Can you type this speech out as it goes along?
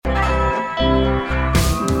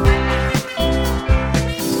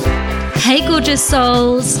gorgeous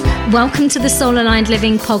souls. Welcome to the Soul Aligned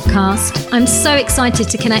Living podcast. I'm so excited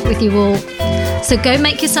to connect with you all. So go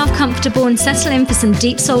make yourself comfortable and settle in for some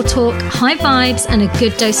deep soul talk, high vibes, and a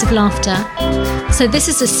good dose of laughter. So this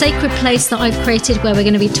is a sacred place that I've created where we're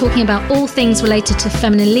going to be talking about all things related to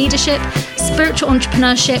feminine leadership, spiritual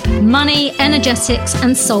entrepreneurship, money, energetics,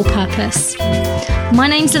 and soul purpose. My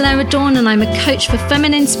name's Alara Dawn, and I'm a coach for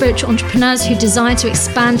feminine spiritual entrepreneurs who desire to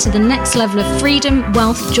expand to the next level of freedom,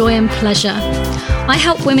 wealth, joy, and pleasure. I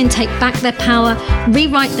help women take back their power,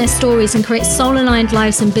 rewrite their stories, and create soul-aligned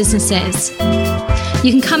lives and businesses.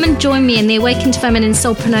 You can come and join me in the Awakened Feminine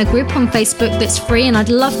Soulpreneur group on Facebook that's free, and I'd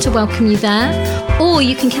love to welcome you there. Or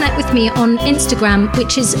you can connect with me on Instagram,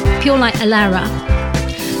 which is Pure Light Alara.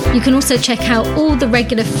 You can also check out all the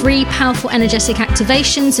regular free, powerful, energetic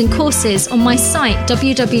activations and courses on my site,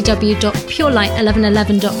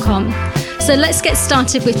 www.purelight1111.com. So let's get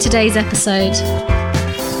started with today's episode.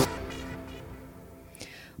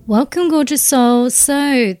 Welcome, gorgeous souls.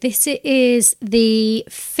 So this is the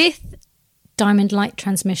 5th Diamond Light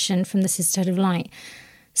transmission from the Sisterhood of Light.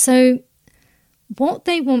 So what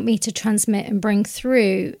they want me to transmit and bring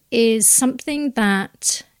through is something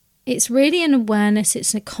that it's really an awareness,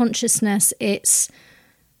 it's a consciousness, it's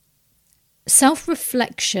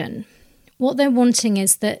self-reflection. What they're wanting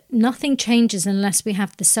is that nothing changes unless we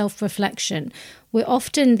have the self-reflection. We're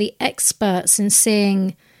often the experts in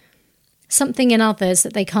seeing something in others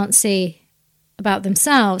that they can't see about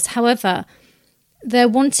themselves. However, they're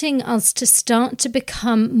wanting us to start to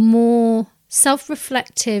become more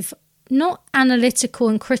self-reflective, not analytical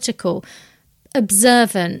and critical,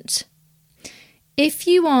 observant. If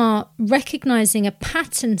you are recognizing a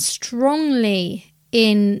pattern strongly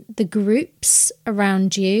in the groups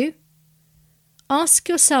around you, ask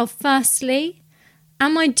yourself firstly,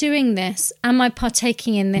 am I doing this? Am I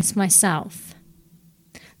partaking in this myself?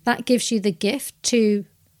 That gives you the gift to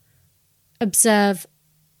observe,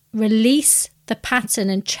 release the pattern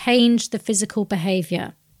and change the physical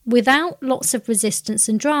behavior without lots of resistance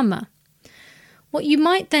and drama. What you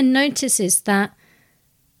might then notice is that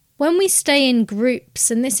when we stay in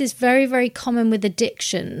groups, and this is very, very common with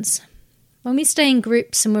addictions, when we stay in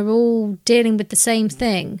groups and we're all dealing with the same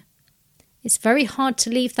thing, it's very hard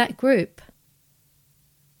to leave that group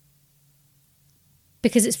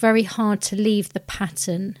because it's very hard to leave the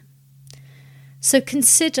pattern. So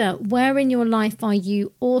consider, where in your life are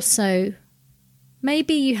you also,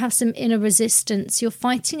 maybe you have some inner resistance, you're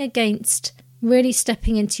fighting against really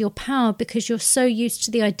stepping into your power because you're so used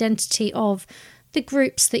to the identity of the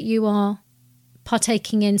groups that you are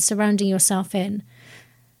partaking in, surrounding yourself in.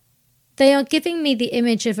 They are giving me the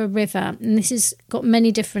image of a river, and this has got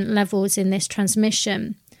many different levels in this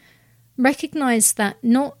transmission. Recognize that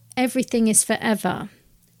not everything is forever.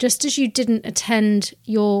 Just as you didn't attend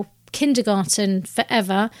your kindergarten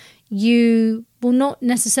forever, you will not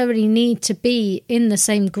necessarily need to be in the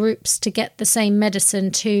same groups to get the same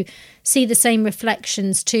medicine, to see the same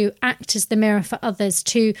reflections, to act as the mirror for others,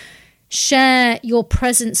 to share your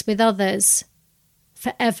presence with others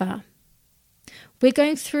forever. We're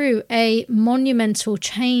going through a monumental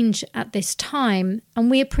change at this time,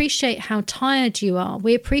 and we appreciate how tired you are.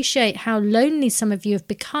 We appreciate how lonely some of you have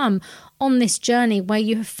become on this journey where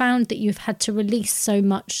you have found that you've had to release so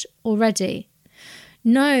much already.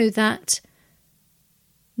 Know that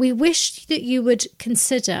we wish that you would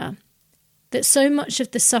consider that so much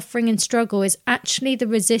of the suffering and struggle is actually the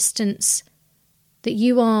resistance that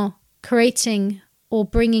you are creating or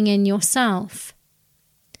bringing in yourself.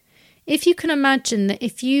 If you can imagine that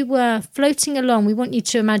if you were floating along, we want you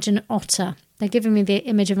to imagine an otter. They're giving me the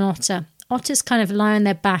image of an otter. Otters kind of lie on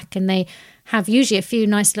their back and they have usually a few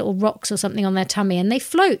nice little rocks or something on their tummy and they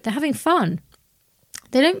float. They're having fun.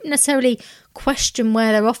 They don't necessarily question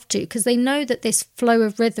where they're off to because they know that this flow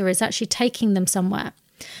of river is actually taking them somewhere.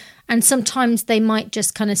 And sometimes they might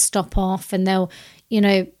just kind of stop off and they'll,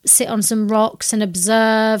 sit on some rocks and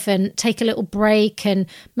observe and take a little break and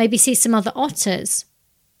maybe see some other otters.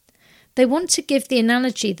 They want to give the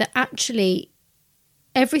analogy that actually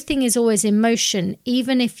everything is always in motion,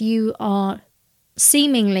 even if you are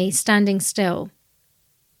seemingly standing still.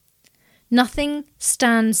 Nothing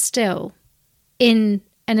stands still in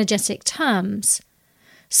energetic terms.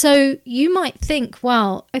 So you might think,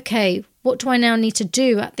 well, okay, what do I now need to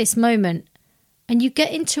do at this moment? And you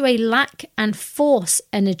get into a lack and force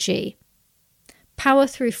energy, power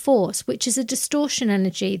through force, which is a distortion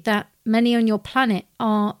energy that many on your planet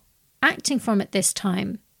are acting from at this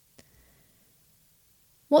time.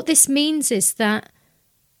 What this means is that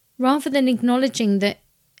rather than acknowledging that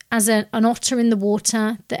as an otter in the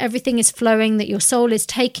water, that everything is flowing, that your soul is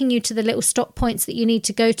taking you to the little stop points that you need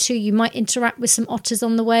to go to. You might interact with some otters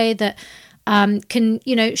on the way that can,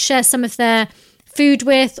 share some of their food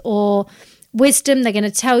with, or wisdom they're going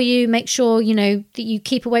to tell you. Make sure, that you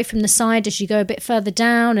keep away from the side as you go a bit further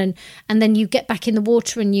down, and then you get back in the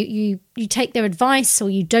water and you take their advice, or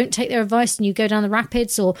you don't take their advice and you go down the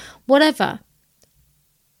rapids or whatever.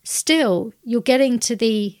 Still, you're getting to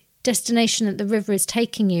the destination that the river is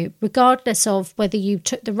taking you, regardless of whether you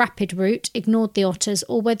took the rapid route, ignored the otters,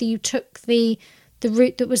 or whether you took the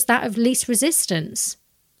route that was that of least resistance.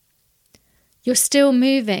 You're still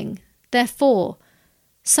moving. Therefore,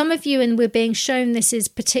 some of you, and we're being shown this is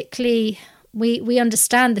particularly, we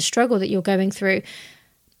understand the struggle that you're going through.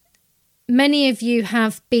 Many of you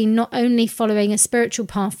have been not only following a spiritual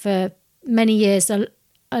path for many years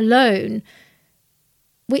alone,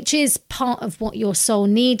 which is part of what your soul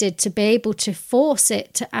needed to be able to force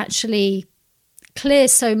it to actually clear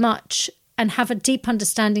so much and have a deep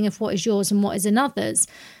understanding of what is yours and what is another's.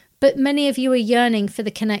 But many of you are yearning for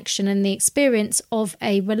the connection and the experience of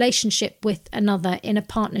a relationship with another in a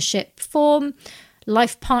partnership form,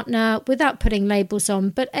 life partner, without putting labels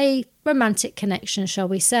on, but a romantic connection, shall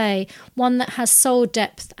we say, one that has soul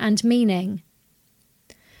depth and meaning.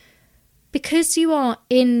 Because you are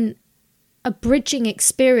in a bridging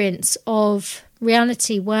experience of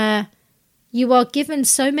reality where you are given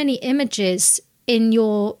so many images in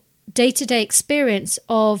your day-to-day experience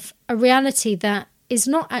of a reality that is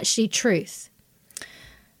not actually truth.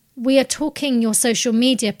 We are talking your social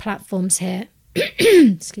media platforms here.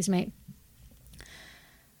 Excuse me.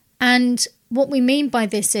 And what we mean by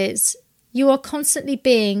this is you are constantly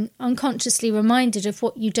being unconsciously reminded of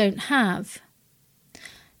what you don't have.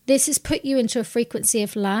 This has put you into a frequency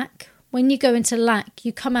of lack. When you go into lack,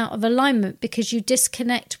 you come out of alignment because you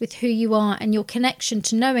disconnect with who you are and your connection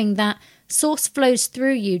to knowing that source flows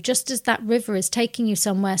through you. Just as that river is taking you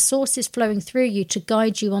somewhere, source is flowing through you to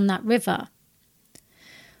guide you on that river.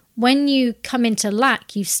 When you come into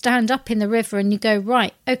lack, you stand up in the river and you go,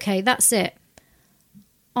 right, okay, that's it.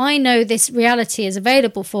 I know this reality is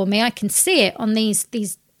available for me. I can see it on these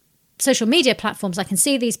social media platforms. I can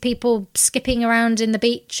see these people skipping around in the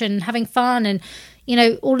beach and having fun and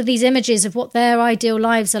all of these images of what their ideal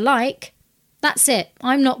lives are like. That's it.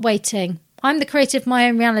 I'm not waiting. I'm the creator of my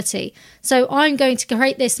own reality. So I'm going to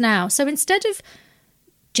create this now. So instead of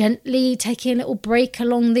gently taking a little break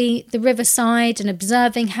along the riverside and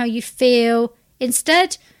observing how you feel,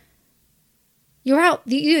 instead, you're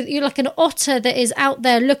like an otter that is out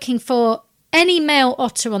there looking for any male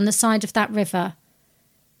otter on the side of that river.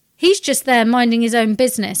 He's just there minding his own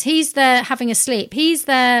business. He's there having a sleep. He's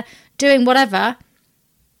there doing whatever.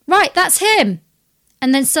 Right, that's him.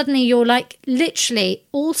 And then suddenly you're like literally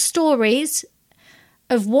all stories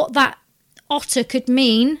of what that otter could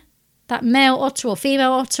mean, that male otter or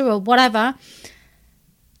female otter or whatever,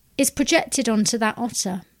 is projected onto that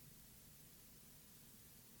otter.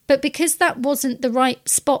 But because that wasn't the right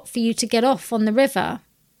spot for you to get off on the river,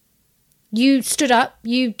 you stood up,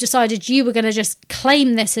 you decided you were going to just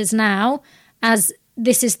claim this as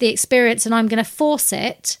this is the experience and I'm going to force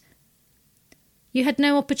it. You had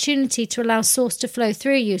no opportunity to allow source to flow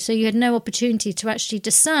through you, so you had no opportunity to actually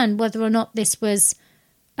discern whether or not this was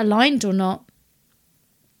aligned or not.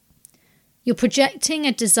 You're projecting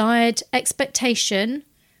a desired expectation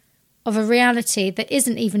of a reality that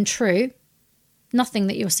isn't even true. Nothing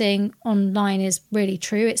that you're seeing online is really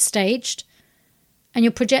true, it's staged. And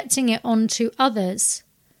you're projecting it onto others.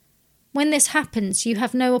 When this happens, you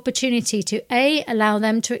have no opportunity to A, allow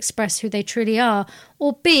them to express who they truly are,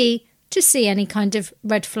 or B, to see any kind of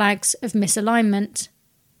red flags of misalignment.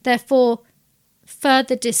 Therefore,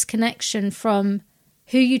 further disconnection from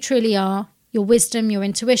who you truly are, your wisdom, your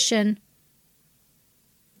intuition.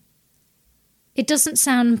 It doesn't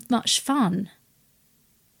sound much fun.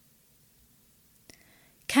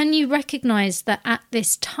 Can you recognize that at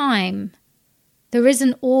this time, there is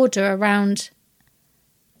an order around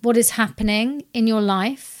what is happening in your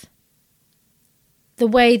life, the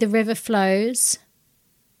way the river flows,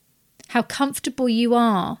 how comfortable you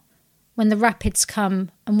are when the rapids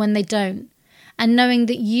come and when they don't, and knowing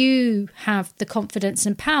that you have the confidence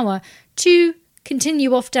and power to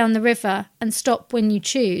continue off down the river and stop when you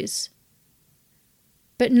choose.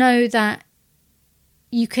 But know that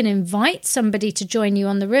you can invite somebody to join you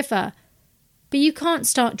on the river, but you can't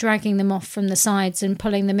start dragging them off from the sides and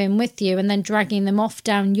pulling them in with you and then dragging them off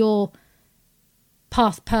down your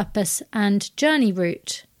path, purpose and journey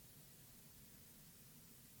route.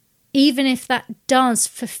 Even if that does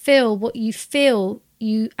fulfill what you feel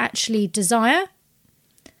you actually desire,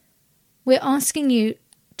 we're asking you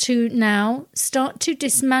to now start to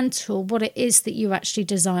dismantle what it is that you actually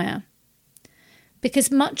desire. Because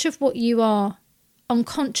much of what you are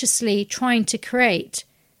unconsciously trying to create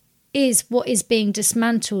is what is being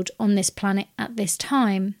dismantled on this planet at this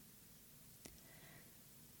time.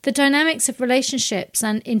 The dynamics of relationships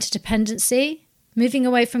and interdependency, moving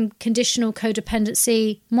away from conditional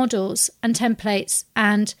codependency models and templates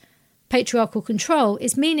and patriarchal control,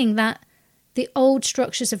 is meaning that the old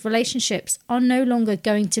structures of relationships are no longer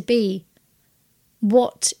going to be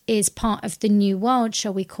what is part of the new world,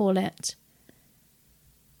 shall we call it.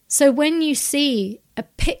 So when you see a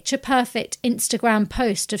picture-perfect Instagram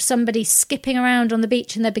post of somebody skipping around on the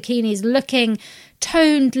beach in their bikinis, looking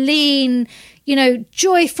toned, lean,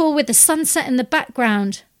 joyful with the sunset in the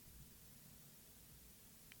background,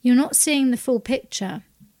 you're not seeing the full picture.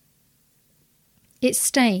 It's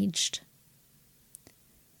staged.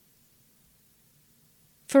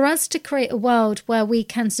 For us to create a world where we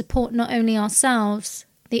can support not only ourselves,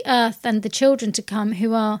 the earth and the children to come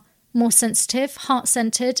who are more sensitive,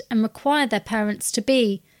 heart-centered, and require their parents to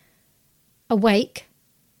be awake,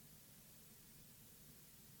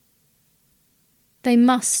 they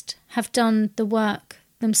must have done the work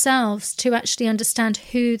themselves to actually understand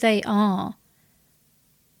who they are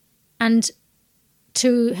and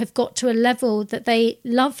to have got to a level that they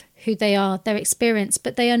love who they are, their experience,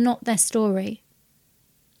 but they are not their story.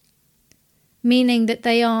 Meaning that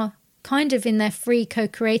they are kind of in their free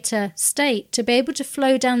co-creator state to be able to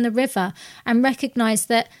flow down the river and recognize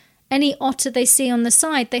that any otter they see on the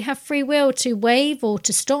side, they have free will to wave or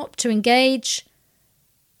to stop, to engage.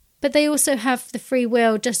 But they also have the free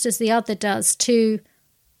will, just as the other does, to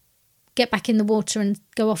get back in the water and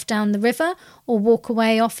go off down the river or walk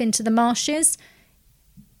away off into the marshes.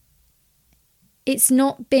 It's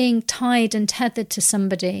not being tied and tethered to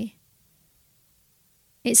somebody.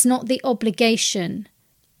 It's not the obligation.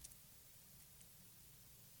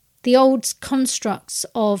 The old constructs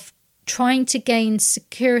of trying to gain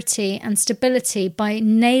security and stability by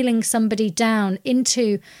nailing somebody down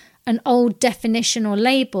into an old definition or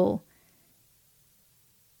label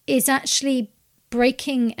is actually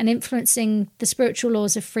breaking and influencing the spiritual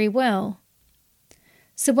laws of free will.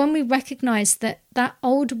 So when we recognize that that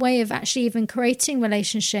old way of actually even creating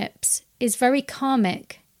relationships is very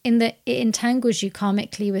karmic, in that it entangles you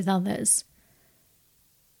karmically with others,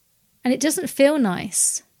 and it doesn't feel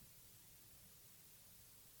nice,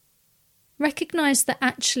 recognize that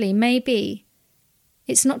actually maybe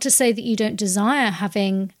it's not to say that you don't desire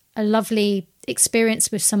having a lovely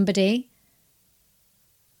experience with somebody,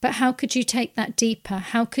 but how could you take that deeper?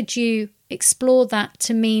 How could you explore that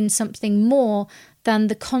to mean something more than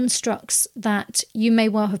the constructs that you may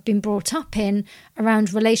well have been brought up in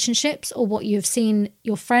around relationships, or what you've seen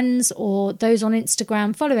your friends or those on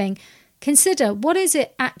Instagram following? Consider, what is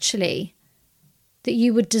it actually that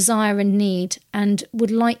you would desire and need and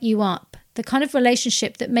would light you up? The kind of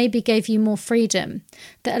relationship that maybe gave you more freedom,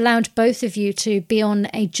 that allowed both of you to be on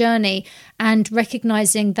a journey, and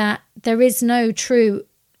recognizing that there is no true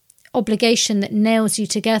obligation that nails you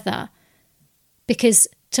together. Because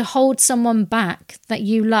to hold someone back that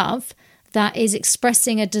you love, that is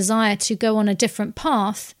expressing a desire to go on a different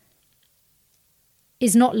path,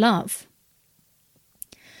 is not love.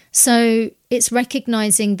 So it's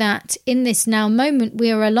recognizing that in this now moment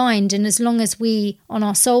we are aligned, and as long as we on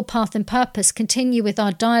our soul path and purpose continue with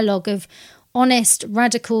our dialogue of honest,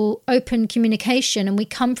 radical, open communication, and we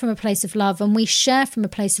come from a place of love and we share from a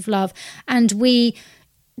place of love and we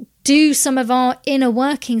do some of our inner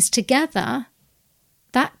workings together,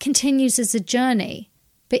 that continues as a journey.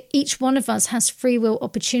 But each one of us has free will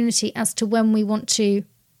opportunity as to when we want to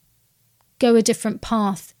go a different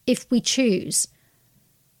path if we choose.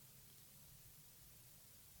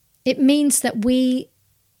 It means that we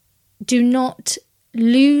do not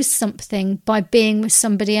lose something by being with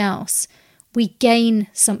somebody else. We gain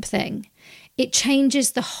something. It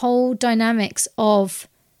changes the whole dynamics of,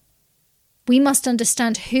 we must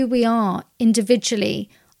understand who we are individually,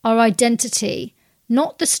 our identity,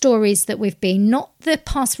 not the stories that we've been, not the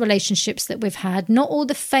past relationships that we've had, not all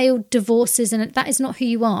the failed divorces, and that is not who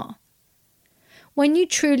you are. When you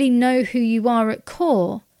truly know who you are at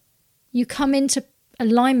core, you come into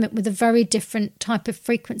alignment with a very different type of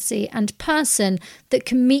frequency and person that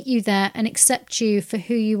can meet you there and accept you for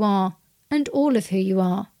who you are and all of who you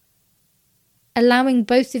are, allowing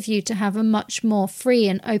both of you to have a much more free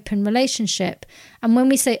and open relationship. And when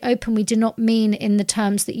we say open, we do not mean in the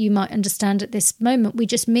terms that you might understand at this moment. We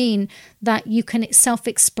just mean that you can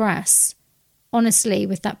self-express honestly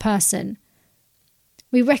with that person.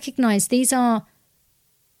 We recognize these are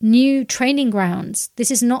new training grounds.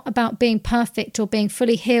 This is not about being perfect or being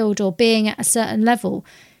fully healed or being at a certain level.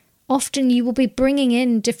 Often you will be bringing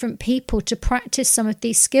in different people to practice some of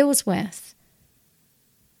these skills with.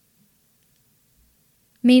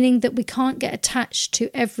 Meaning that we can't get attached to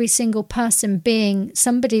every single person being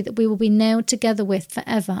somebody that we will be nailed together with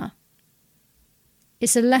forever.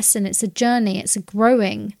 It's a lesson, it's a journey, it's a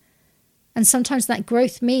growing. And sometimes that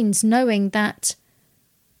growth means knowing that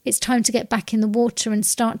it's time to get back in the water and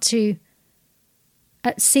start to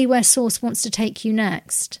see where Source wants to take you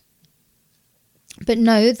next. But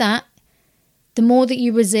know that the more that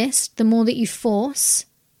you resist, the more that you force,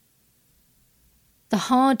 the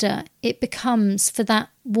harder it becomes for that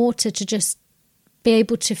water to just be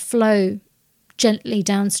able to flow gently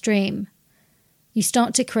downstream. You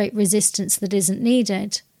start to create resistance that isn't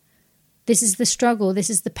needed. This is the struggle, this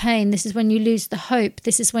is the pain, this is when you lose the hope,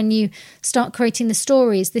 this is when you start creating the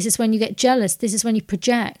stories, this is when you get jealous, this is when you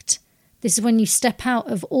project, this is when you step out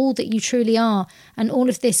of all that you truly are and all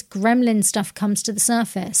of this gremlin stuff comes to the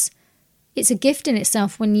surface. It's a gift in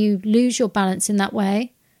itself when you lose your balance in that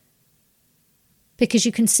way, because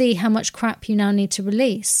you can see how much crap you now need to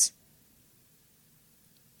release.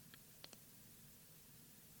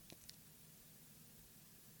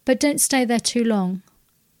 But don't stay there too long.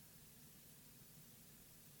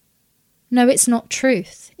 No, it's not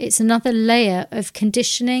truth. It's another layer of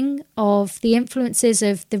conditioning, of the influences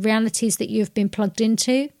of the realities that you've been plugged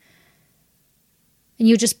into. And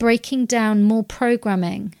you're just breaking down more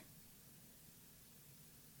programming.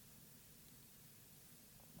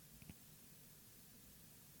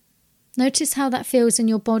 Notice how that feels in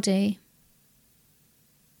your body.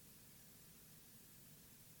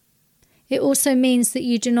 It also means that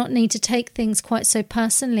you do not need to take things quite so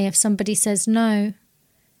personally if somebody says no.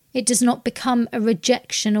 It does not become a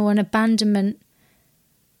rejection or an abandonment.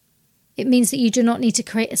 It means that you do not need to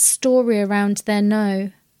create a story around their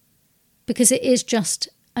no, because it is just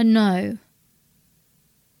a no.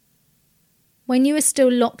 When you are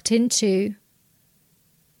still locked into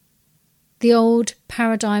the old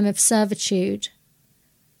paradigm of servitude,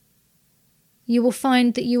 you will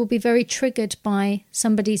find that you will be very triggered by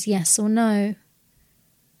somebody's yes or no.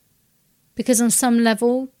 Because on some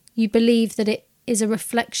level, you believe that it is a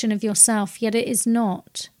reflection of yourself, yet it is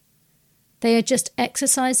not. They are just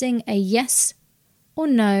exercising a yes or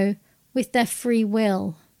no with their free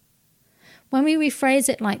will. When we rephrase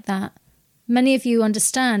it like that, many of you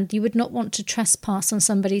understand you would not want to trespass on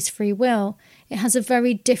somebody's free will. It has a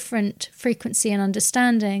very different frequency and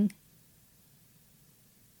understanding.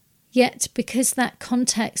 Yet, because that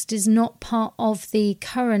context is not part of the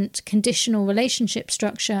current conditional relationship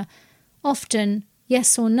structure, often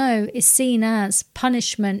yes or no is seen as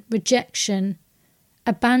punishment, rejection,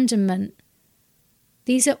 abandonment.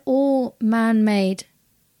 These are all man-made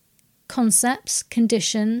concepts,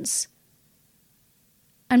 conditions,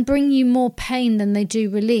 and bring you more pain than they do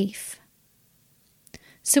relief.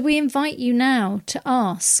 So we invite you now to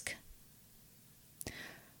ask,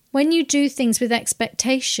 when you do things with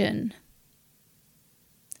expectation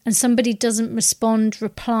and somebody doesn't respond,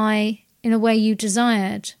 reply in a way you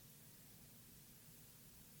desired,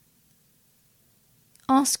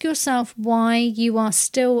 ask yourself why you are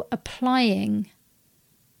still applying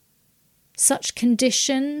such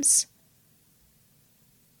conditions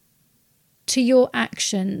to your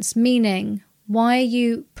actions, meaning why are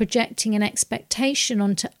you projecting an expectation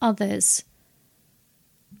onto others?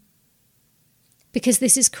 Because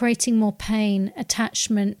this is creating more pain,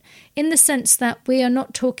 attachment, in the sense that we are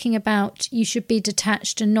not talking about you should be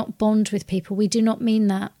detached and not bond with people. We do not mean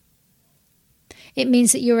that. It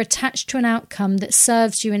means that you're attached to an outcome that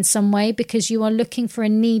serves you in some way because you are looking for a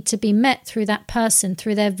need to be met through that person,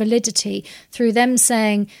 through their validity, through them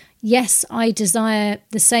saying, yes, I desire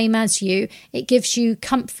the same as you. It gives you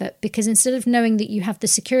comfort because instead of knowing that you have the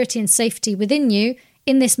security and safety within you,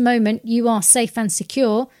 in this moment you are safe and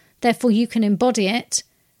secure, therefore you can embody it.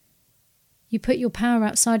 You put your power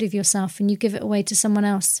outside of yourself and you give it away to someone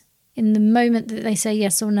else in the moment that they say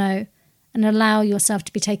yes or no, and allow yourself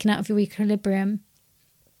to be taken out of your equilibrium.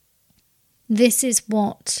 This is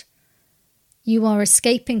what you are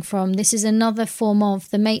escaping from. This is another form of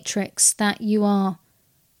the matrix that you are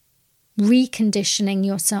reconditioning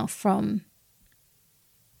yourself from.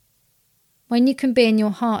 When you can be in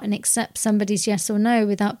your heart and accept somebody's yes or no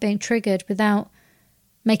without being triggered, without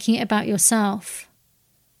making it about yourself,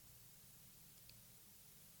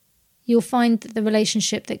 you'll find that the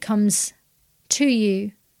relationship that comes to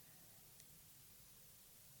you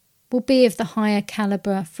will be of the higher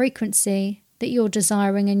caliber frequency that you're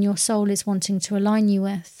desiring and your soul is wanting to align you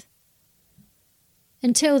with.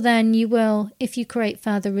 Until then, you will, if you create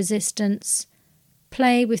further resistance,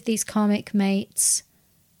 play with these karmic mates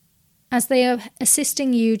as they are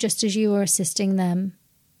assisting you just as you are assisting them.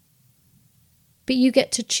 But you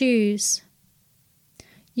get to choose.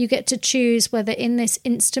 You get to choose whether in this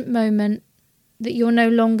instant moment that you're no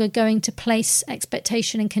longer going to place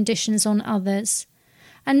expectation and conditions on others.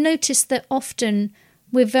 And notice that often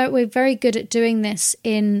we're very good at doing this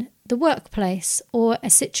in the workplace or a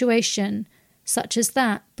situation such as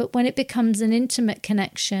that. But when it becomes an intimate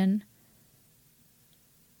connection,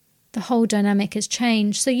 the whole dynamic has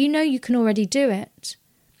changed. So you can already do it.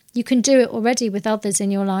 You can do it already with others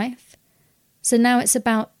in your life. So now it's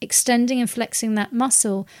about extending and flexing that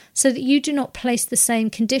muscle so that you do not place the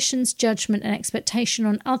same conditions, judgment and expectation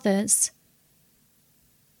on others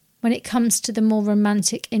when it comes to the more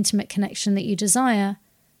romantic, intimate connection that you desire.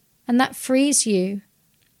 And that frees you.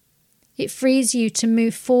 It frees you to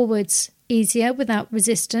move forwards easier without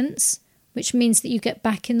resistance, which means that you get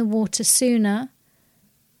back in the water sooner,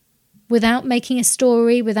 without making a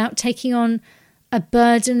story, without taking on a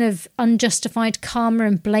burden of unjustified karma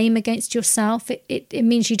and blame against yourself. It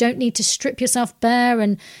means you don't need to strip yourself bare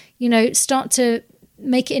and, start to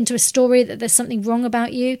make it into a story that there's something wrong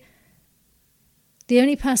about you. The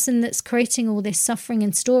only person that's creating all this suffering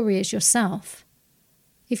and story is yourself.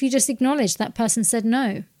 If you just acknowledge that person said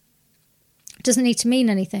no, it doesn't need to mean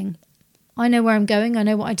anything. I know where I'm going. I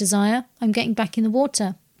know what I desire. I'm getting back in the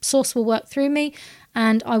water. Source will work through me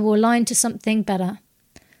and I will align to something better,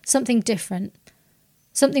 something different,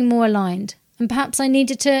 something more aligned. And perhaps I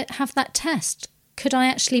needed to have that test. Could I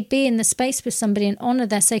actually be in the space with somebody and honour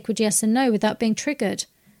their sacred yes and no without being triggered?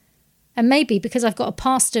 And maybe because I've got a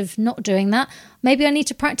past of not doing that, maybe I need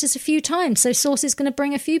to practice a few times so Source is going to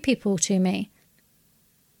bring a few people to me.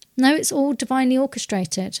 No, it's all divinely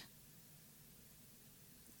orchestrated.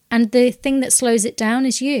 And the thing that slows it down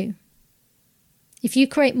is you. If you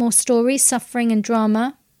create more stories, suffering and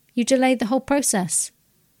drama, you delay the whole process.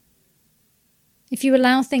 If you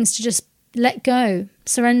allow things to just let go,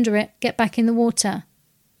 surrender it, get back in the water,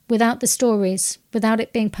 without the stories, without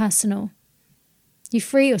it being personal, you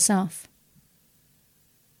free yourself.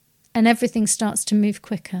 And everything starts to move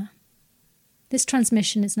quicker. This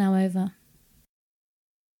transmission is now over.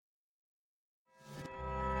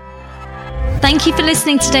 Thank you for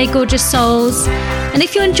listening today, gorgeous souls. And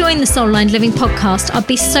if you're enjoying the Soul Aligned Living podcast, I'd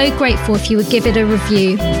be so grateful if you would give it a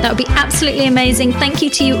review. That would be absolutely amazing. Thank you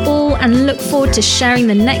to you all and look forward to sharing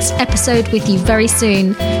the next episode with you very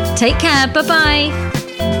soon. Take care. Bye-bye.